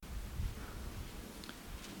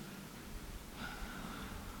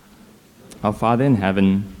Our Father in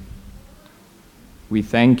heaven, we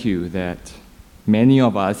thank you that many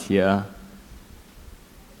of us here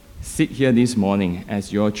sit here this morning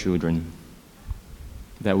as your children,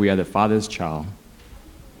 that we are the Father's child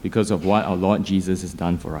because of what our Lord Jesus has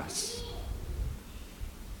done for us.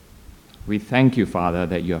 We thank you, Father,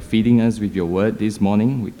 that you are feeding us with your word this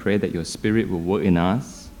morning. We pray that your Spirit will work in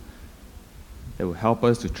us, that will help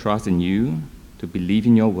us to trust in you, to believe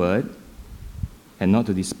in your word, and not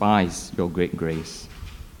to despise your great grace,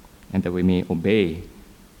 and that we may obey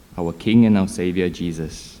our King and our Savior,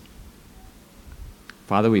 Jesus.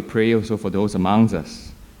 Father, we pray also for those amongst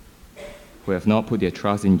us who have not put their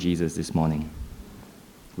trust in Jesus this morning.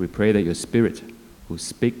 We pray that your Spirit will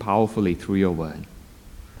speak powerfully through your word,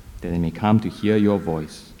 that they may come to hear your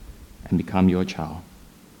voice and become your child.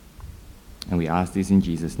 And we ask this in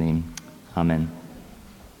Jesus' name. Amen.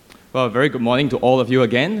 Well, a very good morning to all of you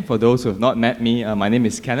again. For those who have not met me, my name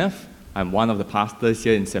is Kenneth. I'm one of the pastors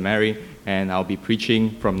here in St. Mary, and I'll be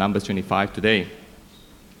preaching from Numbers 25 today.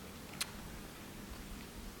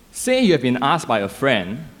 Say you have been asked by a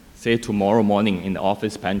friend, say tomorrow morning in the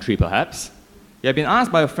office pantry perhaps, you have been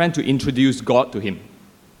asked by a friend to introduce God to him.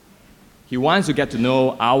 He wants to get to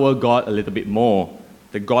know our God a little bit more,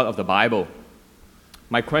 the God of the Bible.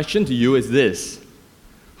 My question to you is this: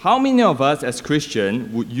 how many of us as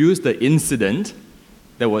Christians would use the incident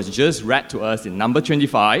that was just read to us in number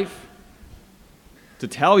 25 to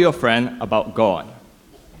tell your friend about God?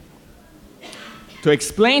 To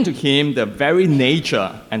explain to him the very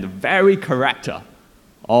nature and the very character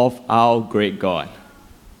of our great God.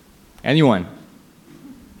 Anyone?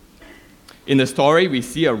 In the story, we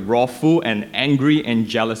see a wrathful and angry and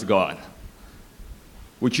jealous God.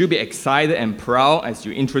 Would you be excited and proud as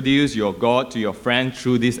you introduce your God to your friend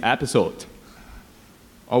through this episode?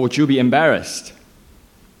 Or would you be embarrassed?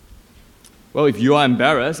 Well, if you are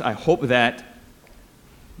embarrassed, I hope that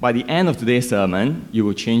by the end of today's sermon, you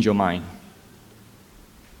will change your mind,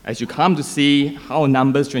 as you come to see how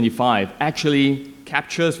Numbers 25 actually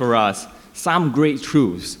captures for us some great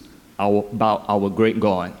truths about our great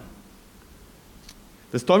God.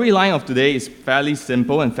 The storyline of today is fairly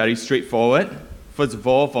simple and fairly straightforward. First of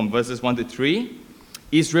all, from verses 1 to 3,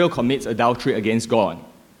 Israel commits adultery against God.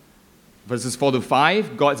 Verses 4 to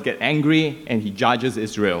 5, God gets angry and he judges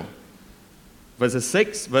Israel. Verse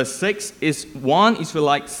 6 is one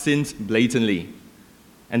Israelite sins blatantly.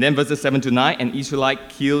 And then verses 7 to 9, an Israelite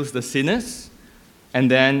kills the sinners.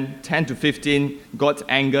 And then 10 to 15, God's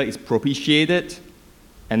anger is propitiated.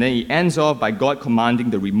 And then he ends off by God commanding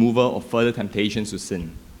the removal of further temptations to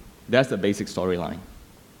sin. That's the basic storyline.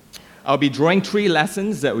 I'll be drawing 3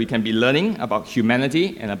 lessons that we can be learning about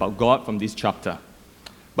humanity and about God from this chapter.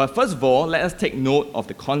 But first of all, let us take note of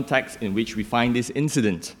the context in which we find this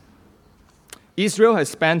incident. Israel has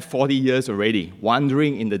spent 40 years already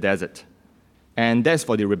wandering in the desert, and that's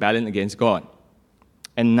for the rebellion against God.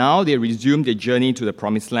 And now they resume their journey to the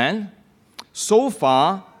Promised Land. So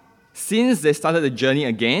far, since they started the journey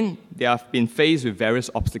again, they have been faced with various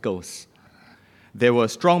obstacles. There were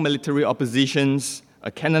strong military oppositions. A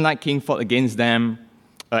Canaanite king fought against them.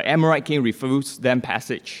 An Amorite king refused them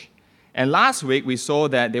passage. And last week, we saw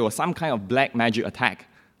that there was some kind of black magic attack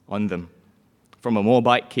on them from a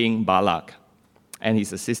Moabite king, Balak, and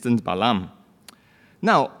his assistant, Balaam.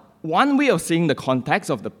 Now, one way of seeing the context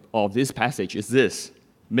of this passage is this: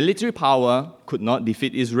 military power could not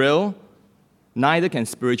defeat Israel, neither can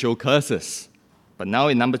spiritual curses. But now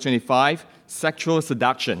in number 25, sexual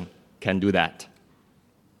seduction can do that.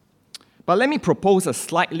 But let me propose a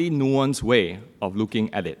slightly nuanced way of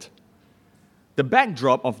looking at it. The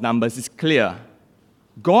backdrop of Numbers is clear.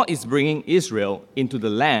 God is bringing Israel into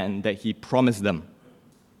the land that he promised them.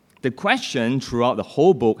 The question throughout the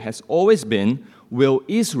whole book has always been, will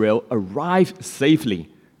Israel arrive safely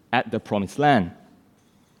at the Promised Land?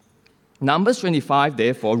 Numbers 25,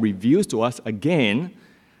 therefore, reveals to us again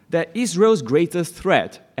that Israel's greatest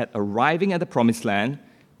threat at arriving at the Promised Land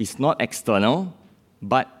is not external,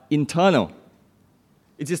 but internal.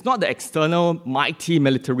 It is not the external mighty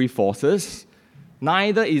military forces,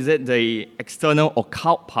 neither is it the external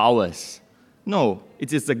occult powers. No,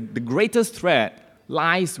 it is the greatest threat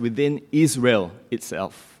lies within Israel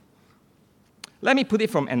itself. Let me put it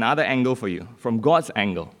from another angle for you, from God's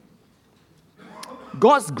angle.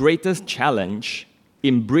 God's greatest challenge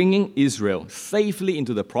in bringing Israel safely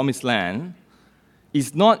into the Promised Land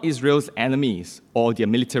is not Israel's enemies or their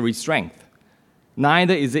military strength.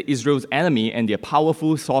 Neither is it Israel's enemy and their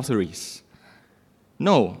powerful sorceries.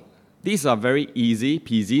 No, these are very easy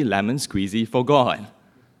peasy lemon squeezy for God.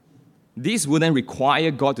 This wouldn't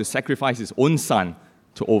require God to sacrifice his own son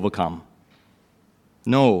to overcome.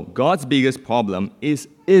 No, God's biggest problem is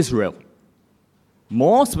Israel.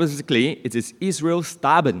 More specifically, it is Israel's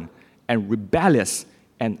stubborn and rebellious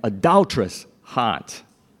and adulterous heart.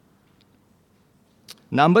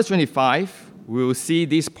 Numbers 25, we will see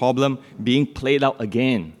this problem being played out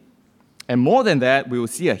again. And more than that, we will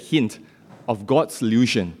see a hint of God's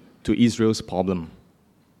solution to Israel's problem.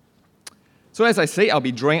 So as I say, I'll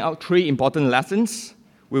be drawing out 3 important lessons.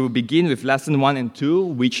 We will begin with lesson 1 and 2,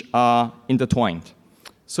 which are intertwined.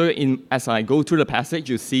 So as I go through the passage,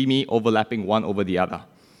 you see me overlapping one over the other.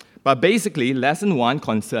 But basically, lesson 1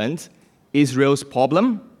 concerns Israel's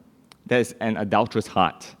problem, that is an adulterous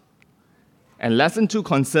heart. And lesson 2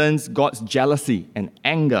 concerns God's jealousy and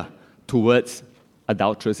anger towards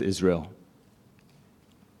adulterous Israel.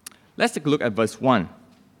 Let's take a look at verse 1.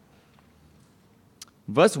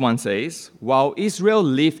 Verse 1 says, "While Israel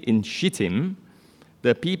lived in Shittim,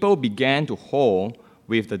 the people began to whore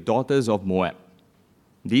with the daughters of Moab.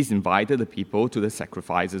 These invited the people to the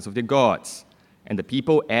sacrifices of their gods, and the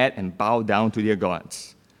people ate and bowed down to their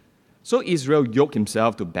gods. So Israel yoked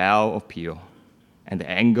himself to Baal of Peor, and the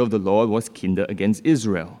anger of the Lord was kindled against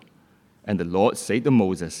Israel. And the Lord said to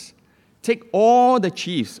Moses, 'Take all the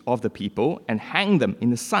chiefs of the people and hang them in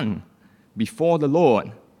the sun before the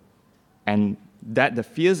Lord, and that the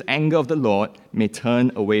fierce anger of the Lord may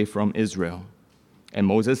turn away from Israel.' And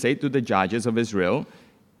Moses said to the judges of Israel,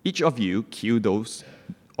 'Each of you kill those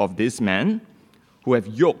of these men who have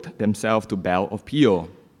yoked themselves to Baal of Peor.'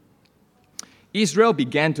 Israel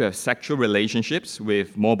began to have sexual relationships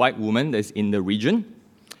with Moabite women that's in the region,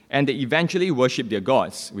 and they eventually worshipped their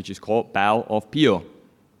gods, which is called Baal of Peor.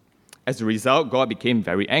 As a result, God became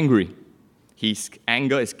very angry. His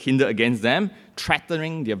anger is kindled against them,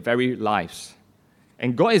 threatening their very lives.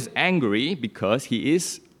 And God is angry because he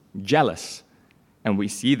is jealous. And we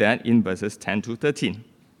see that in verses 10 to 13.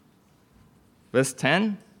 Verse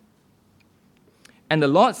 10, "And the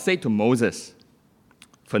Lord said to Moses,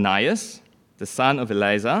 'Phinehas, the son of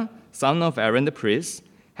Eleazar, son of Aaron the priest,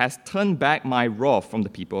 has turned back my wrath from the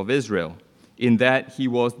people of Israel, in that he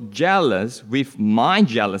was jealous with my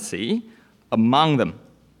jealousy among them,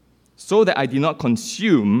 so that I did not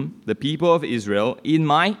consume the people of Israel in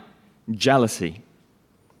my jealousy.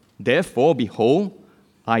 Therefore, behold,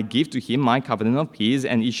 I give to him my covenant of peace,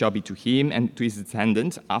 and it shall be to him and to his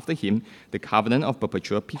descendants after him the covenant of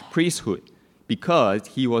perpetual priesthood, because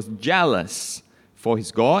he was jealous for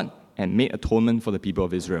his God and made atonement for the people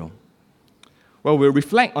of Israel.'" Well, we'll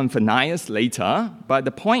reflect on Phinehas later, but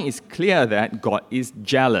the point is clear that God is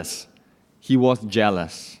jealous. He was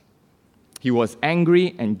jealous. He was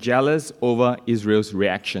angry and jealous over Israel's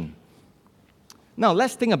reaction. Now,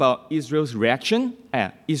 let's think about Israel's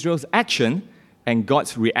action, and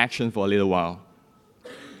God's reaction for a little while.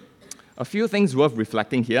 A few things worth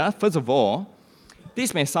reflecting here. First of all,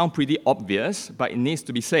 this may sound pretty obvious, but it needs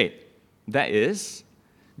to be said. That is,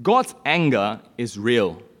 God's anger is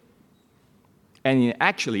real, and it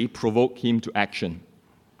actually provoked him to action.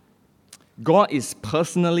 God is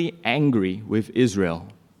personally angry with Israel.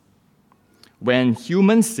 When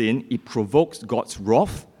humans sin, it provokes God's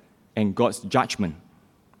wrath and God's judgment.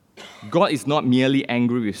 God is not merely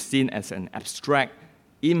angry with sin as an abstract,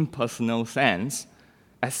 impersonal sense,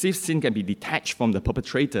 as if sin can be detached from the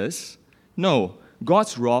perpetrators. No,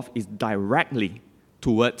 God's wrath is directed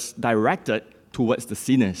towards the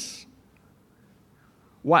sinners.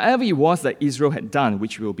 Whatever it was that Israel had done,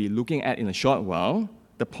 which we'll be looking at in a short while,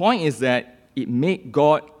 the point is that it made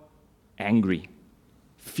God angry,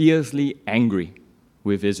 fiercely angry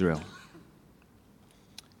with Israel.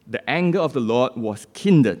 The anger of the Lord was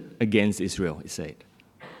kindled against Israel, it said.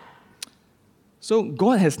 So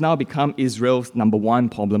God has now become Israel's number one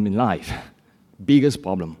problem in life, biggest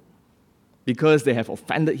problem, because they have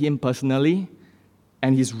offended him personally,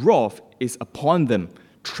 and his wrath is upon them,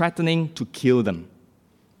 threatening to kill them.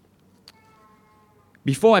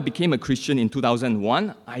 Before I became a Christian in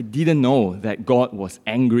 2001, I didn't know that God was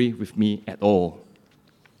angry with me at all.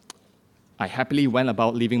 I happily went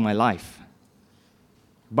about living my life.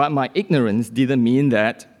 But my ignorance didn't mean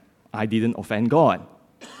that I didn't offend God.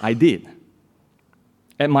 I did.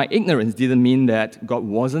 And my ignorance didn't mean that God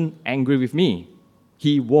wasn't angry with me.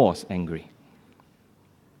 He was angry.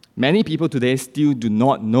 Many people today still do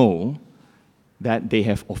not know that they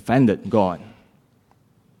have offended God.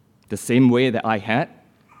 The same way that I had,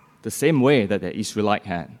 the same way that the Israelite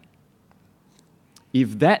had.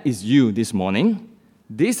 If that is you this morning,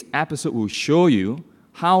 this episode will show you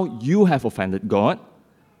how you have offended God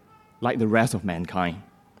like the rest of mankind.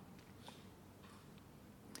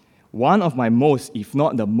 One of my most, if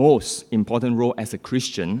not the most important role as a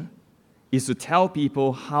Christian is to tell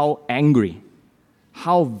people how angry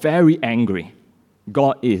how very angry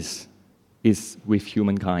God is with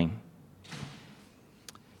humankind.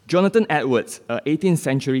 Jonathan Edwards, an 18th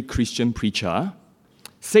century Christian preacher,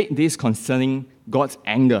 said this concerning God's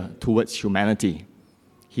anger towards humanity.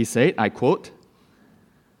 He said, I quote,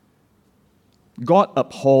 God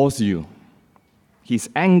abhors you. His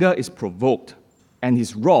anger is provoked, and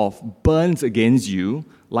his wrath burns against you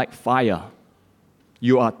like fire.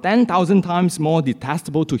 You are 10,000 times more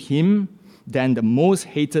detestable to him than the most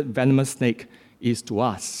hated venomous snake is to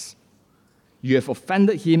us. You have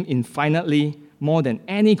offended him infinitely more than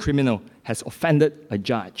any criminal has offended a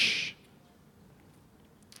judge.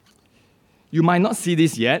 You might not see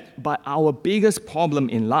this yet, but our biggest problem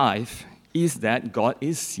in life is that God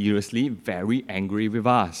is seriously very angry with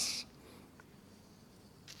us.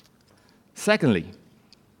 Secondly,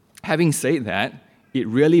 having said that, it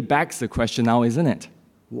really begs the question now, isn't it?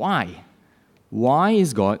 Why? Why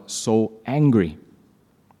is God so angry?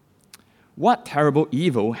 What terrible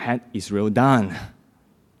evil had Israel done?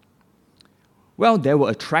 Well, they were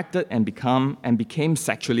attracted and became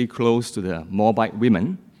sexually close to the Moabite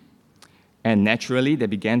women, and naturally they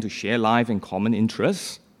began to share life and common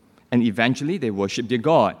interests, and eventually they worshipped their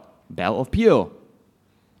god, Baal of Peor.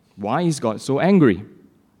 Why is God so angry?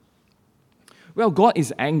 Well, God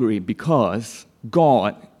is angry because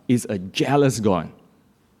God is a jealous God.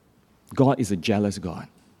 God is a jealous God.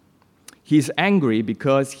 He's angry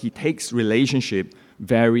because he takes relationship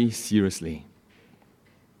very seriously.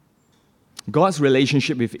 God's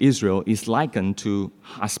relationship with Israel is likened to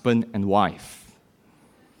husband and wife.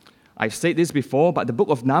 I've said this before, but the book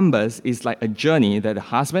of Numbers is like a journey that the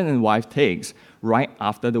husband and wife takes right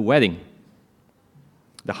after the wedding.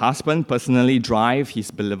 The husband personally drives his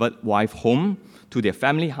beloved wife home to their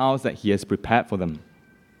family house that he has prepared for them.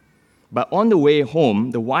 But on the way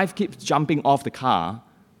home, the wife keeps jumping off the car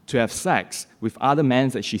to have sex with other men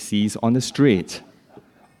that she sees on the street.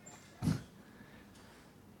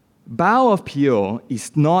 Baal of Peor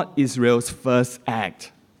is not Israel's first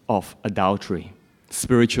act of adultery,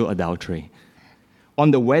 spiritual adultery.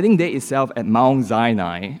 On the wedding day itself at Mount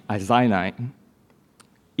Sinai,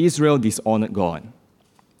 Israel dishonored God.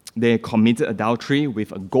 They committed adultery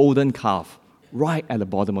with a golden calf right at the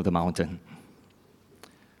bottom of the mountain.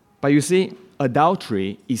 But you see,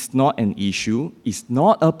 adultery is not an issue, it's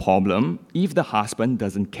not a problem if the husband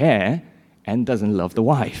doesn't care and doesn't love the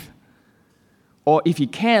wife. Or if he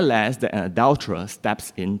cares less that an adulterer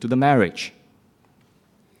steps into the marriage.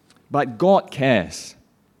 But God cares.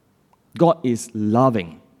 God is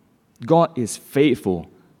loving. God is faithful.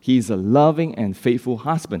 He is a loving and faithful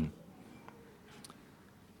husband.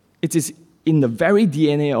 It is in the very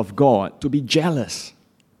DNA of God to be jealous.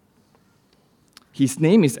 His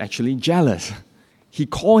name is actually jealous. He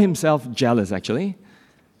called himself jealous, actually.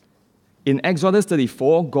 In Exodus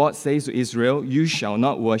 34, God says to Israel, "You shall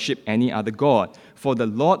not worship any other god, for the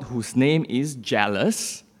Lord whose name is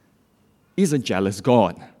jealous is a jealous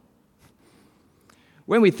God."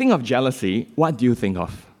 When we think of jealousy, what do you think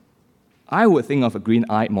of? I would think of a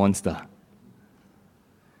green-eyed monster.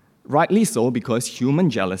 Rightly so, because human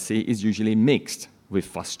jealousy is usually mixed with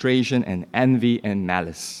frustration and envy and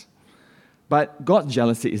malice. But God's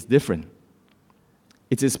jealousy is different.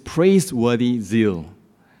 It is praiseworthy zeal.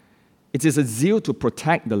 It is a zeal to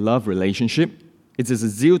protect the love relationship. It is a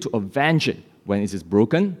zeal to avenge it when it is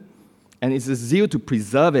broken. And it is a zeal to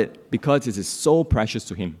preserve it because it is so precious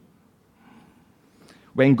to him.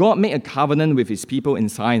 When God made a covenant with his people in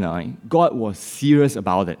Sinai, God was serious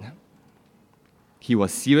about it. He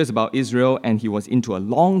was serious about Israel, and he was into a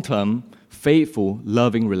long-term, faithful,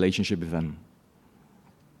 loving relationship with them.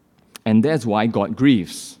 And that's why God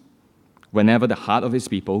grieves whenever the heart of his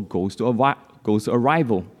people goes to a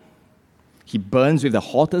rival. He burns with the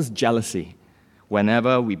hottest jealousy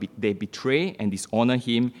whenever they betray and dishonor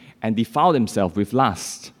him and defile themselves with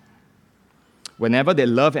lust. Whenever they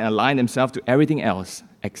love and align themselves to everything else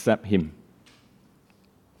except him.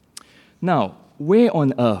 Now, where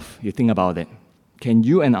on earth, you think about it, can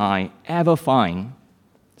you and I ever find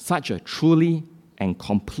such a truly and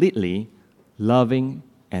completely loving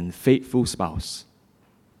and faithful spouse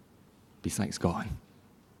besides God?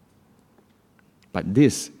 But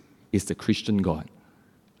this is the Christian God,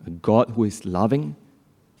 a God who is loving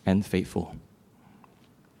and faithful.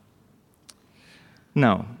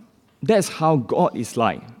 Now, that's how God is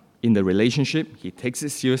like in the relationship. He takes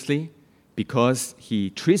it seriously because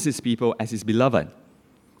he treats his people as his beloved.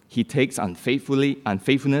 He takes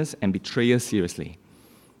unfaithfulness and betrayal seriously.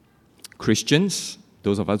 Christians,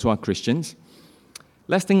 those of us who are Christians,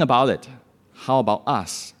 let's think about it. How about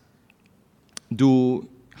us?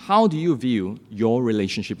 How do you view your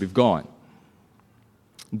relationship with God?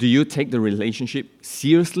 Do you take the relationship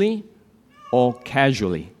seriously or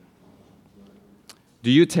casually?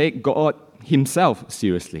 Do you take God Himself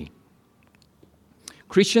seriously?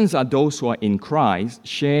 Christians are those who are in Christ,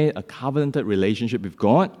 share a covenanted relationship with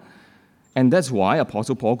God, and that's why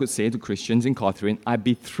Apostle Paul could say to Christians in Corinth, I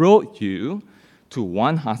betrothed you to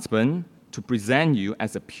one husband to present you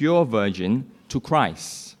as a pure virgin to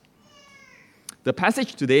Christ. The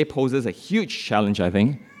passage today poses a huge challenge, I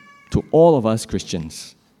think, to all of us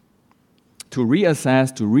Christians, to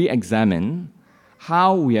reassess, to re-examine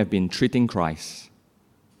how we have been treating Christ.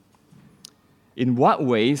 In what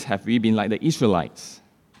ways have we been like the Israelites,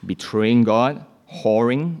 betraying God,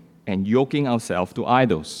 whoring, and yoking ourselves to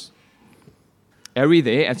idols? Every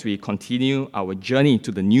day as we continue our journey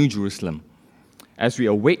to the New Jerusalem, as we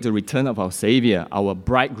await the return of our Savior, our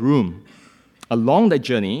bridegroom, along the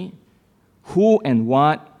journey, who and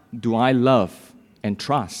what do I love and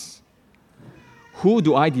trust? Who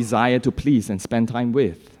do I desire to please and spend time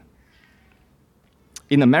with?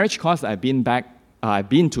 In a marriage course I've been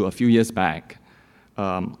to a few years back,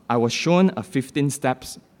 I was shown a 15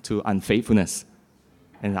 steps to unfaithfulness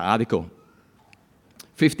in an article.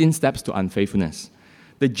 15 steps to unfaithfulness.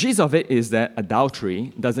 The gist of it is that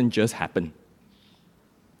adultery doesn't just happen.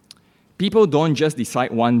 People don't just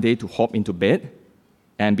decide one day to hop into bed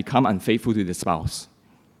and become unfaithful to their spouse.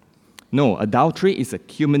 No, adultery is a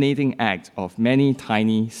culminating act of many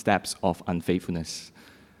tiny steps of unfaithfulness.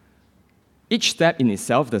 Each step in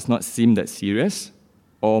itself does not seem that serious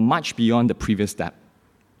or much beyond the previous step.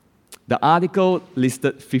 The article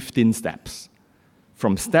listed 15 steps.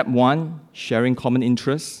 From step 1, sharing common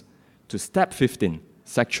interests, to step 15,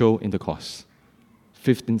 sexual intercourse.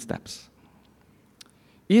 15 steps.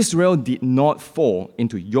 Israel did not fall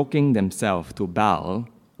into yoking themselves to Baal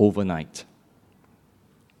overnight.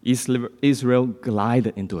 Israel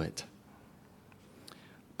glided into it.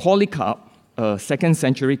 Polycarp, a 2nd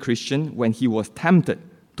century Christian, when he was tempted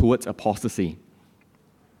towards apostasy,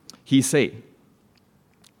 he said,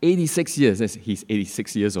 86 years, he's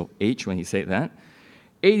 86 years of age when he said that,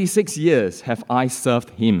 86 years have I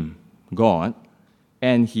served him, God,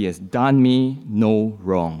 and he has done me no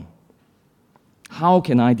wrong. How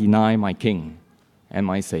can I deny my King and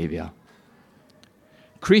my Savior?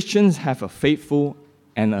 Christians have a faithful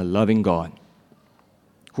and a loving God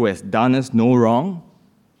who has done us no wrong,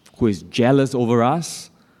 who is jealous over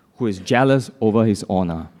us, who is jealous over his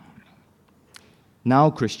honor.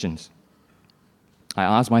 Now, Christians, I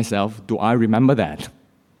ask myself, do I remember that?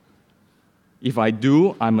 If I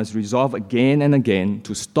do, I must resolve again and again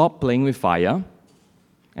to stop playing with fire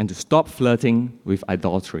and to stop flirting with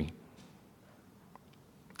idolatry.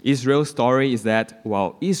 Israel's story is that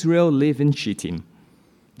while Israel lived in Shittim,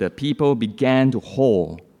 the people began to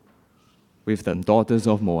whore with the daughters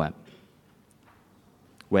of Moab.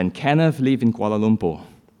 When Kenneth lived in Kuala Lumpur,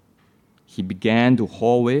 he began to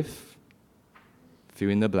whore with, fill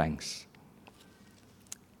in the blanks.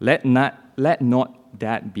 Let not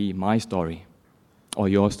that be my story or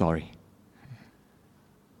your story.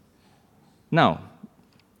 Now,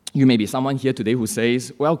 you may be someone here today who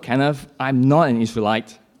says, well, Kenneth, I'm not an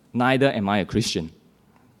Israelite, neither am I a Christian.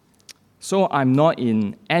 So I'm not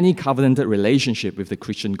in any covenanted relationship with the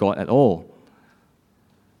Christian God at all.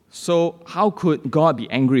 So how could God be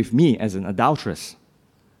angry with me as an adulteress,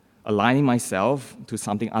 aligning myself to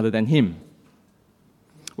something other than Him?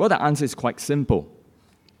 Well, the answer is quite simple.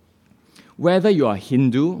 Whether you are a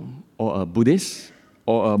Hindu or a Buddhist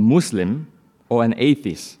or a Muslim or an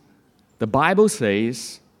atheist, the Bible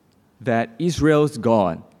says that Israel's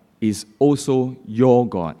God is also your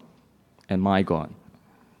God and my God.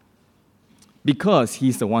 Because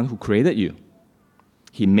He's the one who created you.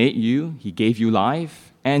 He made you, He gave you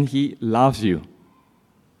life, and He loves you.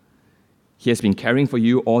 He has been caring for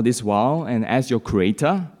you all this while, and as your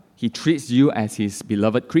Creator, He treats you as His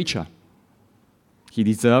beloved creature. He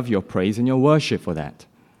deserves your praise and your worship for that.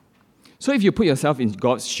 So if you put yourself in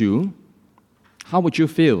God's shoe, how would you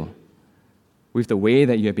feel with the way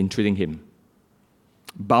that you have been treating Him?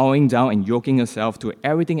 Bowing down and yoking yourself to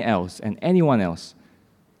everything else and anyone else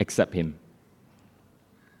except Him.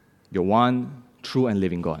 Your one true and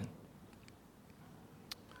living God.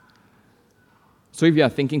 So if you are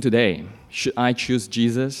thinking today, should I choose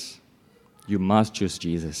Jesus? You must choose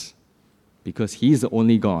Jesus, because He is the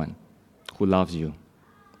only God who loves you.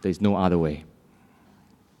 There is no other way.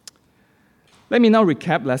 Let me now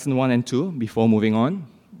recap lesson 1 and 2 before moving on.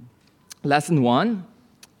 Lesson 1,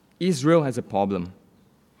 Israel has a problem,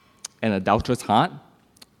 an adulterous heart,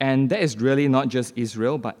 and that is really not just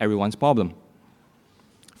Israel, but everyone's problem.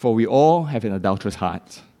 For we all have an adulterous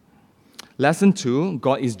heart. Lesson 2,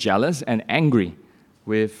 God is jealous and angry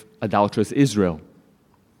with adulterous Israel.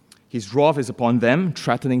 His wrath is upon them,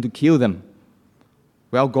 threatening to kill them.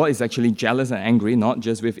 Well, God is actually jealous and angry, not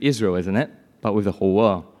just with Israel, isn't it? But with the whole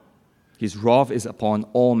world. His wrath is upon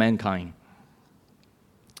all mankind.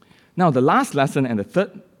 Now, the last lesson and the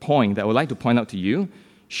third point that I would like to point out to you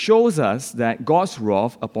shows us that God's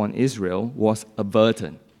wrath upon Israel was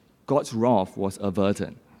averted. God's wrath was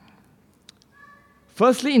averted.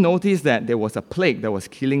 Firstly, notice that there was a plague that was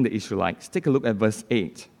killing the Israelites. Take a look at verse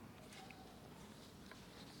 8.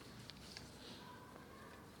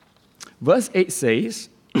 Verse 8 says,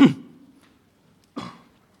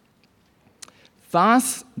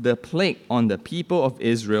 "Thus the plague on the people of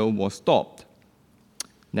Israel was stopped.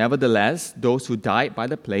 Nevertheless, those who died by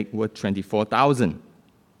the plague were 24,000.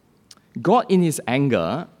 God, in his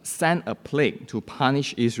anger, sent a plague to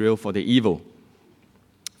punish Israel for their evil,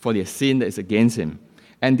 for their sin that is against him.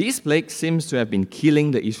 And this plague seems to have been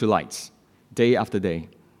killing the Israelites day after day,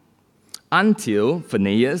 until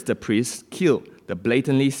Phinehas the priest killed the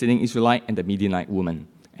blatantly sinning Israelite and the Midianite woman.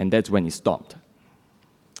 And that's when it stopped.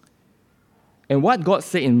 And what God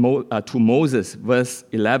said to Moses, verse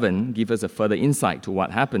 11, gives us a further insight to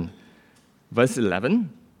what happened. Verse 11,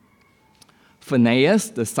 "Phinehas,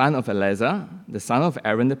 the son of Eleazar, the son of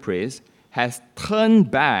Aaron the priest, has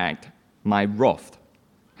turned back my wrath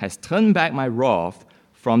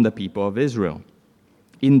from the people of Israel.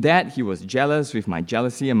 In that he was jealous with my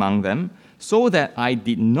jealousy among them, so that I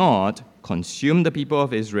did not consume the people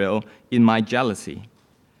of Israel in my jealousy.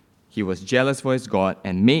 He was jealous for his God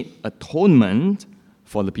and made atonement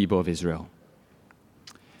for the people of Israel."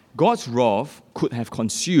 God's wrath could have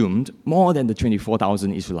consumed more than the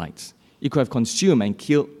 24,000 Israelites. It could have consumed and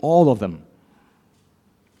killed all of them.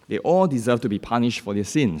 They all deserve to be punished for their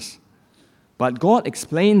sins. But God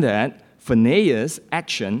explained that Phinehas'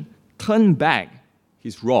 action turned back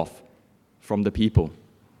his wrath from the people.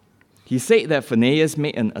 He said that Phinehas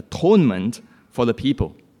made an atonement for the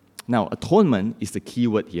people. Now, atonement is the key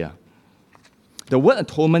word here. The word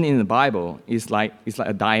atonement in the Bible is like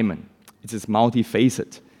a diamond. It is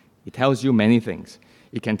multifaceted. It tells you many things.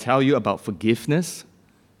 It can tell you about forgiveness,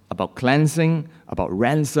 about cleansing, about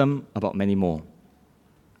ransom, about many more.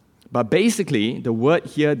 But basically, the word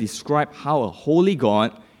here describes how a holy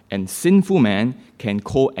God and sinful man can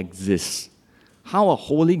coexist. How a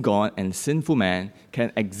holy God and sinful man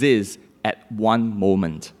can exist at one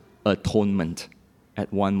moment. Atonement.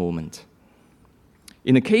 At one moment.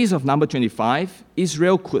 In the case of number 25,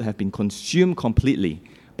 Israel could have been consumed completely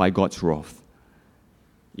by God's wrath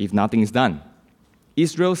if nothing is done.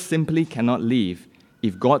 Israel simply cannot live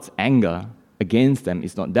if God's anger against them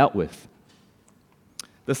is not dealt with.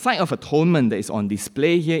 The site of atonement that is on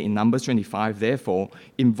display here in Numbers 25, therefore,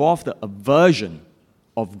 involved the aversion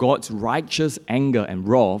of God's righteous anger and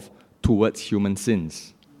wrath towards human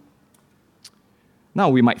sins. Now,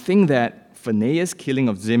 we might think that Phinehas' killing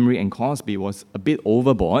of Zimri and Cosby was a bit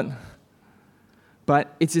overboard,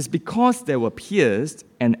 but it is because they were pierced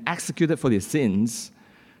and executed for their sins,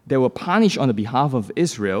 they were punished on the behalf of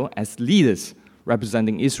Israel as leaders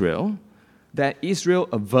representing Israel, that Israel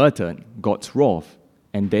averted God's wrath,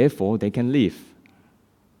 and therefore they can live.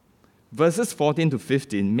 Verses 14 to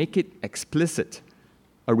 15 make it explicit,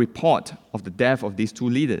 a report of the death of these two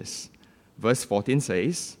leaders. Verse 14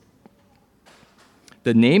 says,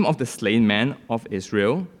 "The name of the slain man of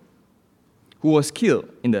Israel, who was killed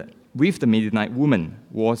with the Midianite woman,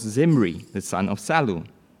 was Zimri, the son of Salu,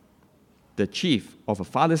 the chief of a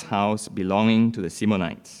father's house belonging to the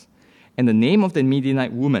Simonites. And the name of the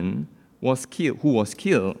Midianite woman who was killed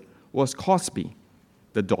was Cosbi,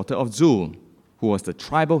 the daughter of Zul, who was the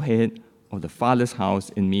tribal head of the father's house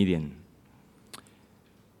in Midian."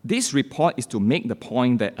 This report is to make the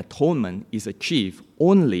point that atonement is achieved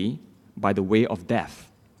only by the way of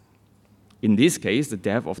death. In this case, the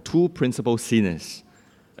death of two principal sinners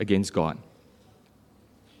against God.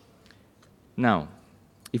 Now,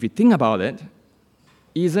 if you think about it,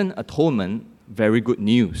 isn't atonement very good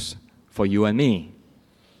news for you and me?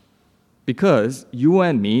 Because you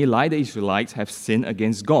and me, like the Israelites, have sinned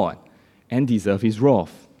against God and deserve his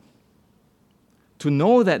wrath. To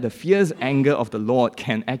know that the fierce anger of the Lord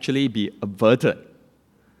can actually be averted,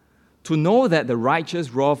 to know that the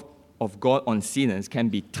righteous wrath of God on sinners can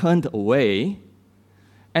be turned away,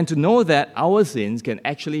 and to know that our sins can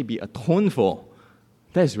actually be atoned for,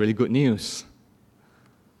 that is really good news.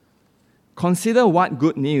 Consider what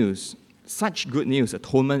such good news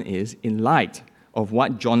atonement is in light of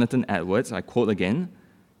what Jonathan Edwards, I quote again,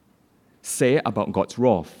 say about God's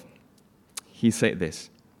wrath. He said this: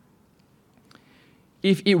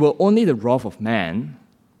 "If it were only the wrath of man,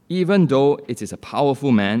 even though it is a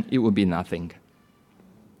powerful man, it would be nothing.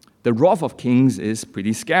 The wrath of kings is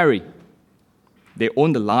pretty scary. They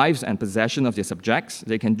own the lives and possession of their subjects.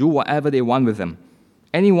 They can do whatever they want with them.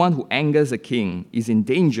 Anyone who angers a king is in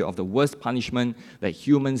danger of the worst punishment that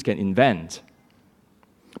humans can invent.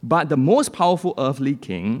 But the most powerful earthly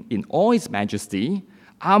king, in all his majesty,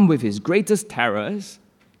 armed with his greatest terrors,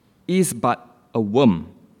 is but a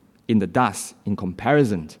worm in the dust in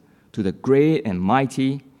comparison to the great and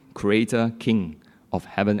mighty Creator King of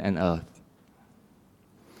heaven and earth.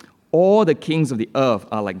 All the kings of the earth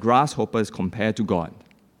are like grasshoppers compared to God.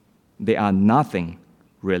 They are nothing,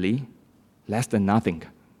 really, less than nothing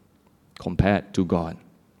compared to God.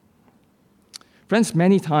 Friends,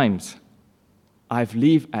 many times I've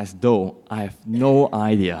lived as though I have no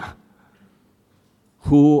idea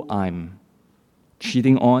who I'm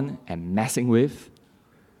cheating on and messing with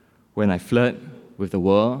when I flirt with the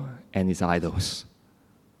world and its idols.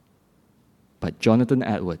 But Jonathan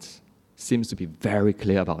Edwards seems to be very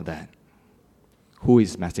clear about that. Who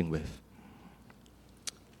is messing with?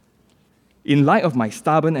 In light of my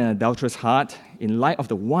stubborn and adulterous heart, in light of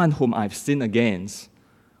the one whom I've sinned against,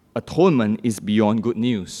 atonement is beyond good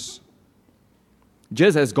news.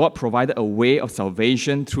 Just as God provided a way of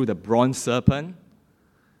salvation through the bronze serpent,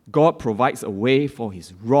 God provides a way for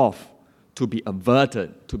his wrath to be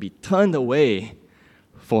averted, to be turned away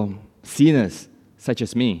from sinners such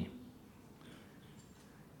as me.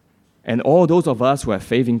 And all those of us who have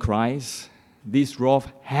faith in Christ, this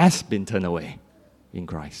wrath has been turned away in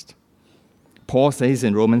Christ. Paul says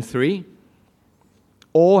in Romans 3,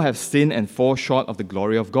 all have sinned and fall short of the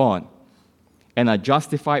glory of God and are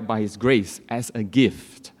justified by his grace as a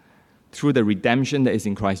gift through the redemption that is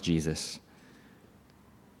in Christ Jesus,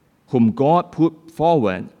 whom God put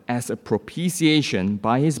forward as a propitiation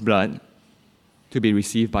by his blood to be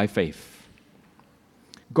received by faith.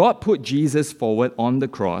 God put Jesus forward on the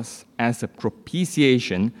cross as a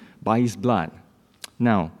propitiation by his blood.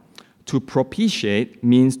 Now, to propitiate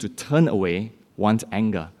means to turn away one's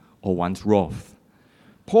anger or one's wrath.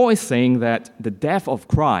 Paul is saying that the death of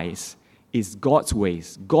Christ is God's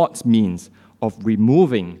ways, God's means of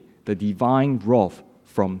removing the divine wrath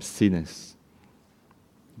from sinners.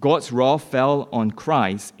 God's wrath fell on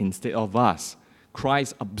Christ instead of us.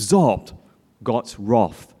 Christ absorbed God's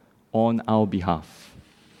wrath on our behalf.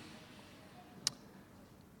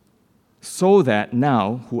 So that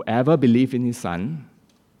now whoever believes in his Son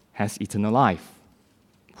has eternal life.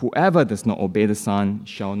 Whoever does not obey the Son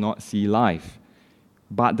shall not see life,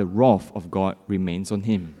 but the wrath of God remains on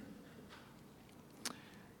him.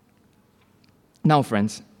 Now,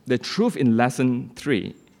 friends, the truth in lesson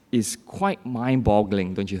 3 is quite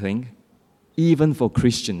mind-boggling, don't you think? Even for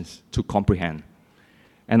Christians to comprehend.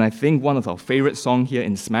 And I think one of our favorite songs here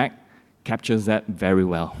in SMAC captures that very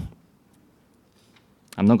well.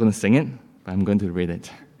 I'm not going to sing it, but I'm going to read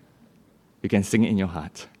it. You can sing it in your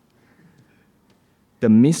heart. The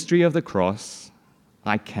mystery of the cross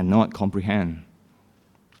I cannot comprehend.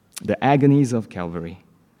 The agonies of Calvary.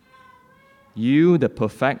 You, the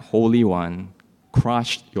perfect Holy One,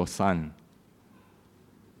 crushed your Son,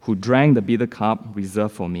 who drank the bitter cup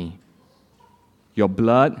reserved for me. Your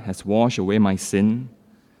blood has washed away my sin.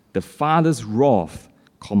 The Father's wrath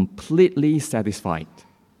completely satisfied.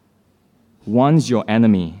 Once your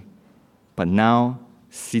enemy, but now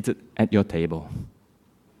seated at your table.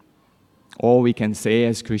 All we can say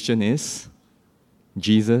as Christians is,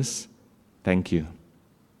 Jesus, thank you.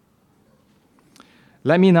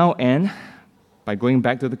 Let me now end by going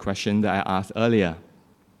back to the question that I asked earlier.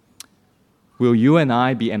 Will you and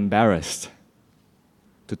I be embarrassed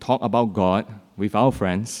to talk about God with our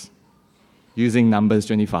friends using Numbers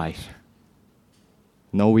 25?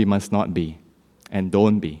 No, we must not be, and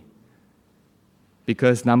don't be.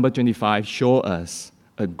 Because number 25 shows us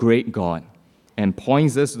a great God and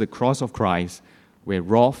points us to the cross of Christ where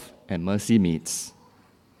wrath and mercy meets,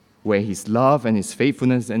 where his love and his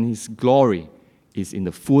faithfulness and his glory is in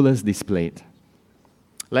the fullest displayed.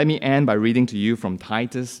 Let me end by reading to you from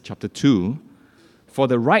Titus chapter 2. For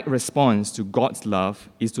the right response to God's love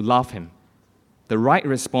is to love him. The right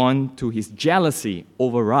response to his jealousy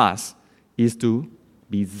over us is to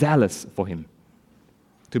be zealous for him.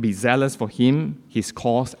 To be zealous for him, his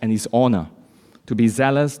cause, and his honor. To be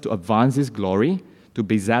zealous to advance his glory. To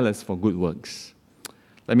be zealous for good works.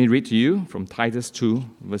 Let me read to you from Titus 2,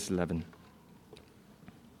 verse 11.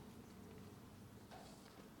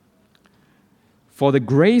 For the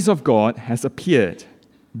grace of God has appeared,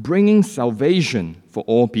 bringing salvation for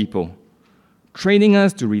all people, training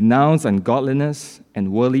us to renounce ungodliness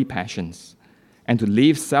and worldly passions, and to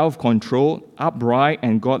live self-controlled, upright,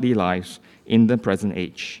 and godly lives in the present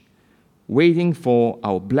age, waiting for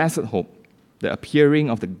our blessed hope, the appearing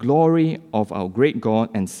of the glory of our great God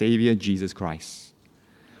and Savior Jesus Christ,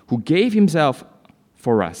 who gave himself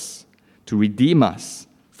for us to redeem us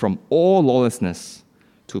from all lawlessness,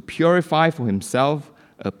 to purify for himself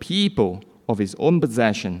a people of his own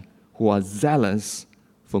possession who are zealous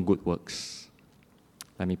for good works.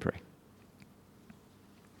 Let me pray.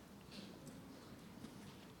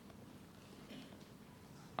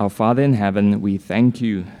 Our Father in heaven, we thank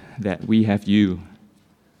you that we have you.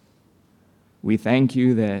 We thank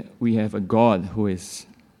you that we have a God who is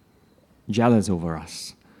jealous over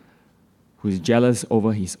us, who is jealous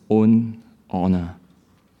over his own honor,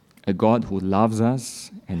 a God who loves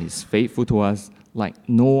us and is faithful to us like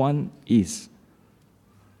no one is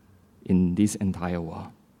in this entire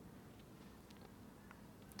world.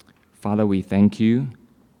 Father, we thank you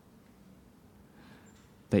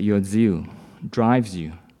that your zeal drives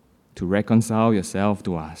you to reconcile yourself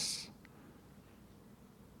to us,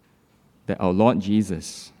 that our Lord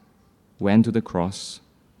Jesus went to the cross,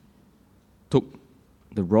 took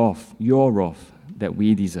the wrath, your wrath, that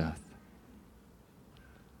we deserve,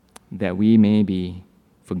 that we may be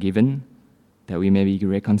forgiven, that we may be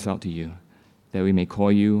reconciled to you, that we may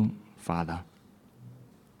call you Father.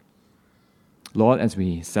 Lord, as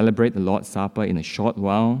we celebrate the Lord's Supper in a short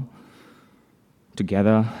while,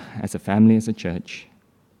 together as a family, as a church,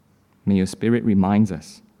 may your Spirit remind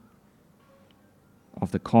us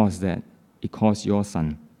of the cost that it cost your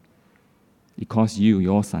Son. It cost you,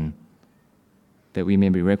 your Son, that we may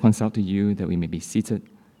be reconciled to you, that we may be seated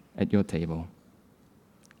at your table.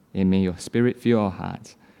 And may your Spirit fill our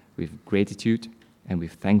hearts with gratitude and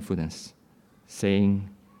with thankfulness, saying,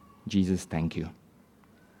 Jesus, thank you.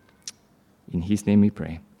 In his name we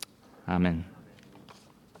pray. Amen.